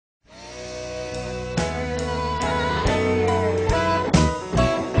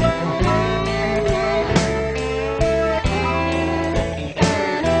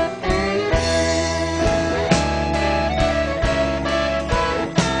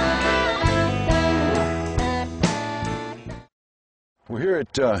We're here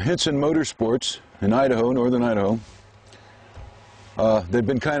at Hinson Motorsports in Idaho, northern Idaho. They've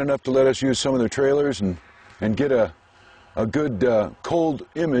been kind enough to let us use some of their trailers and get a good cold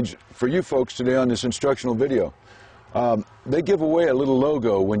image for you folks today on this instructional video. They give away a little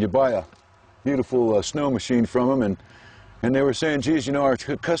logo when you buy a beautiful snow machine from them, and they were saying, geez, you know, our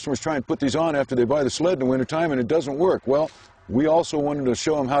customers try and put these on after they buy the sled in the wintertime and it doesn't work. Well, we also wanted to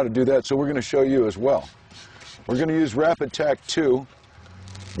show them how to do that, so we're going to show you as well. We're going to use Rapid Tack 2.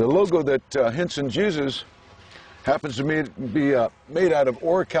 The logo that Hinson's uses happens to be made out of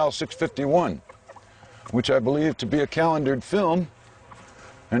Oracal 651, which I believe to be a calendared film,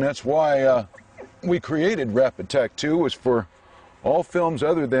 and that's why we created Rapid Tack 2, was for all films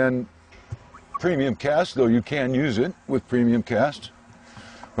other than premium cast, though you can use it with premium cast.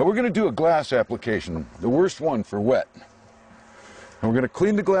 But we're going to do a glass application, the worst one for wet. And we're going to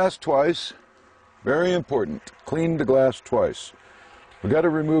clean the glass twice. Very important, clean the glass twice. We've got to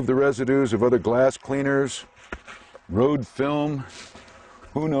remove the residues of other glass cleaners, road film,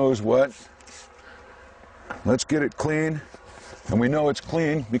 who knows what. Let's get it clean, and we know it's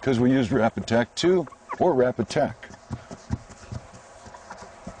clean because we used Rapid Tack 2 or Rapid Tack.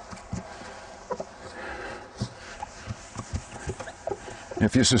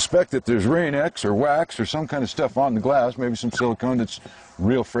 If you suspect that there's Rain-X or wax or some kind of stuff on the glass, maybe some silicone that's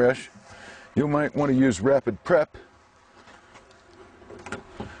real fresh, you might want to use Rapid Prep.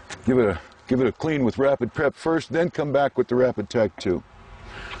 Give it a clean with Rapid Prep first, then come back with the Rapid Tack 2.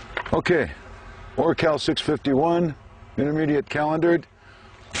 Okay, Oracal 651, intermediate calendared.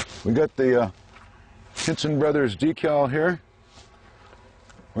 We got the Hinson Brothers decal here.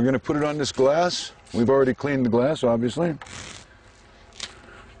 We're going to put it on this glass. We've already cleaned the glass, obviously.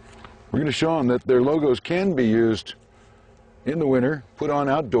 We're going to show them that their logos can be used in the winter, put on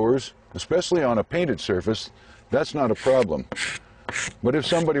outdoors, especially on a painted surface. That's not a problem. But if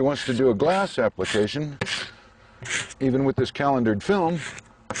somebody wants to do a glass application, even with this calendared film,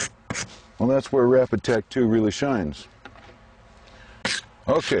 well, that's where Rapid Tack 2 really shines.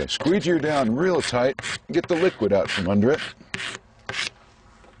 Okay, squeegee her down real tight, get the liquid out from under it.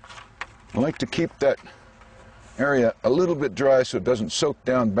 I like to keep that area a little bit dry so it doesn't soak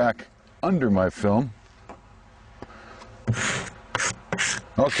down back under my film.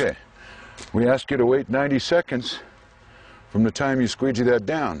 Okay, we ask you to wait 90 seconds from the time you squeegee that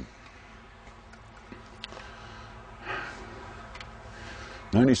down.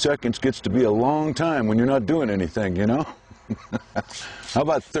 90 seconds gets to be a long time when you're not doing anything, you know? How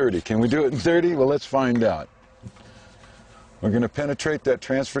about 30? Can we do it in 30? Well, let's find out. We're going to penetrate that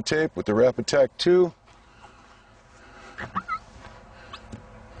transfer tape with the Rapid Tack 2.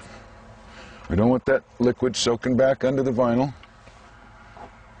 We don't want that liquid soaking back under the vinyl.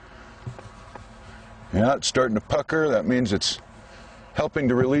 Yeah, it's starting to pucker. That means it's helping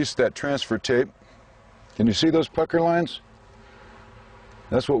to release that transfer tape. Can you see those pucker lines?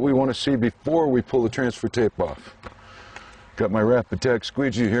 That's what we want to see before we pull the transfer tape off. Got my Rapid Tack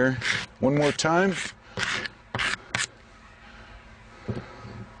squeegee here. One more time.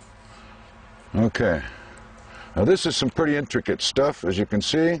 Okay. Now this is some pretty intricate stuff, as you can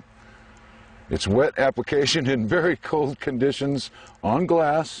see. It's wet application in very cold conditions on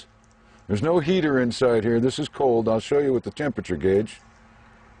glass. There's no heater inside here. This is cold. I'll show you with the temperature gauge.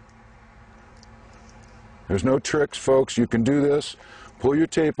 There's no tricks, folks. You can do this. Pull your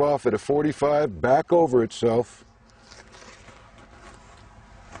tape off at a 45, back over itself.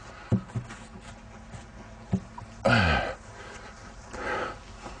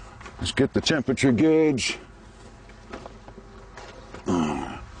 Let's get the temperature gauge.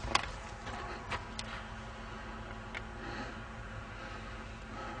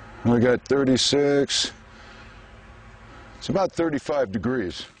 We got 36. It's about 35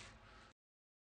 degrees.